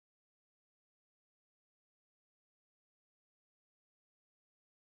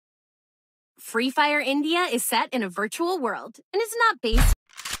Free Fire India is set in a virtual world and is not based.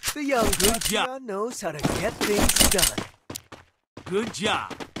 The young Gutia knows how to get things done. Good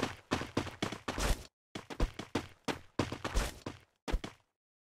job.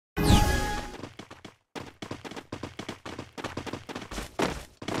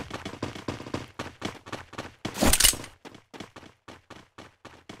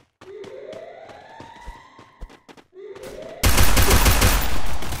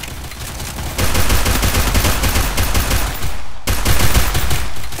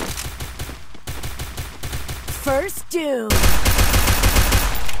 First Doom.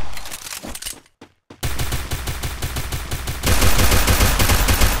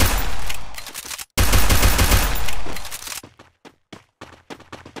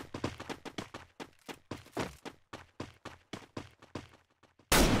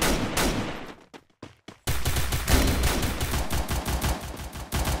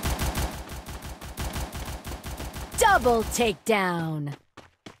 Double takedown.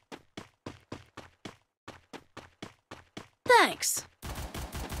 Thanks.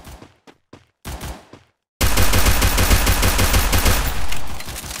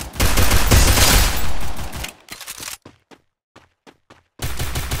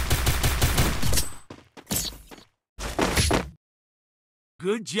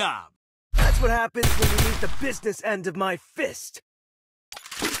 Good job. That's what happens when you meet the business end of my fist.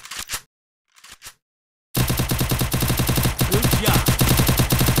 Good job.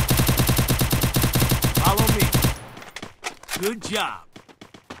 Follow me. Good job.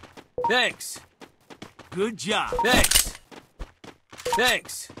 Thanks. Good job. Thanks.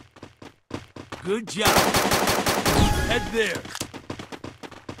 Thanks. Good job. Head there.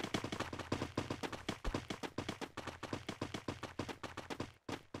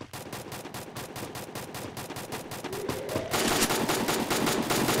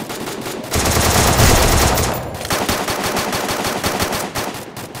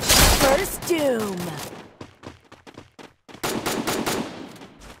 First Doom.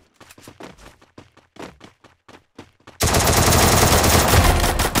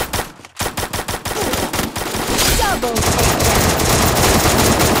 Double takedown.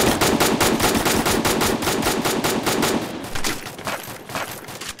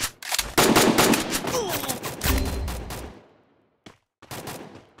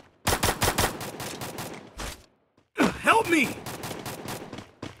 Help me!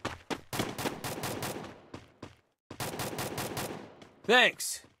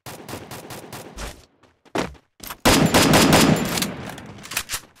 Thanks.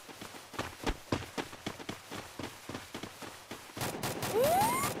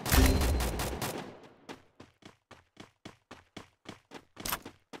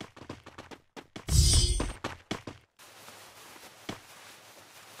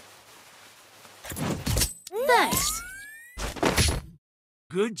 Nice.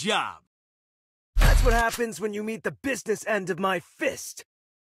 Good job. That's what happens when you meet the business end of my fist.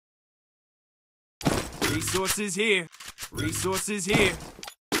 Resources here. Resources here.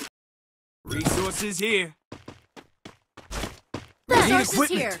 Resources here. Resources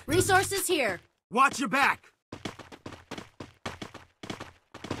equipment. here. Resources here. Watch your back.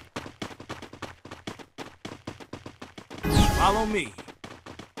 Follow me.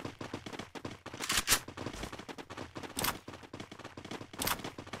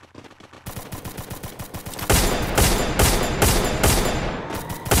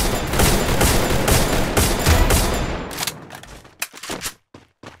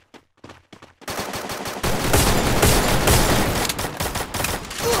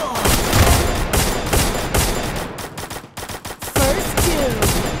 First Doom.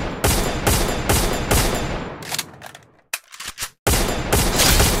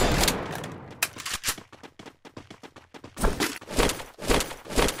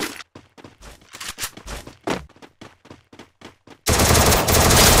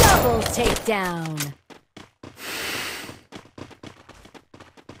 Double takedown.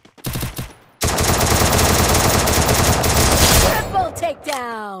 Triple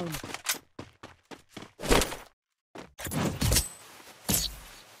takedown.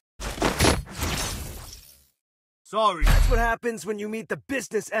 Sorry. That's what happens when you meet the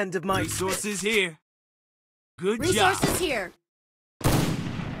business end of my Resources here. Good job. Resources here.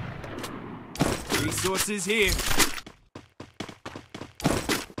 Resources here.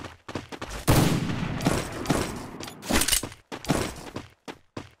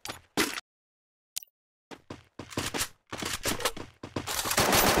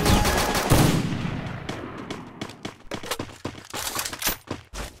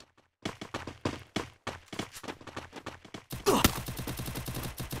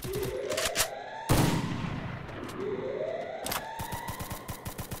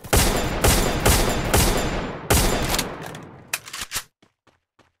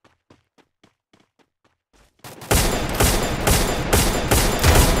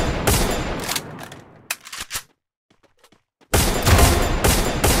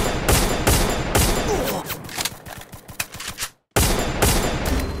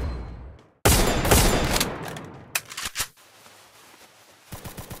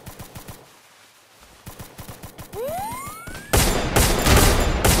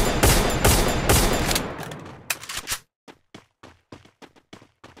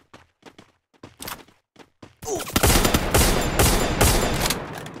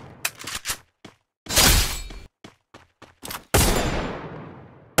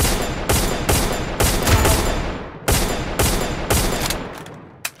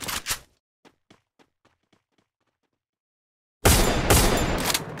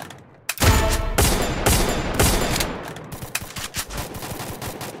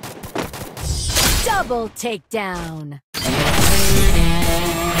 Double takedown.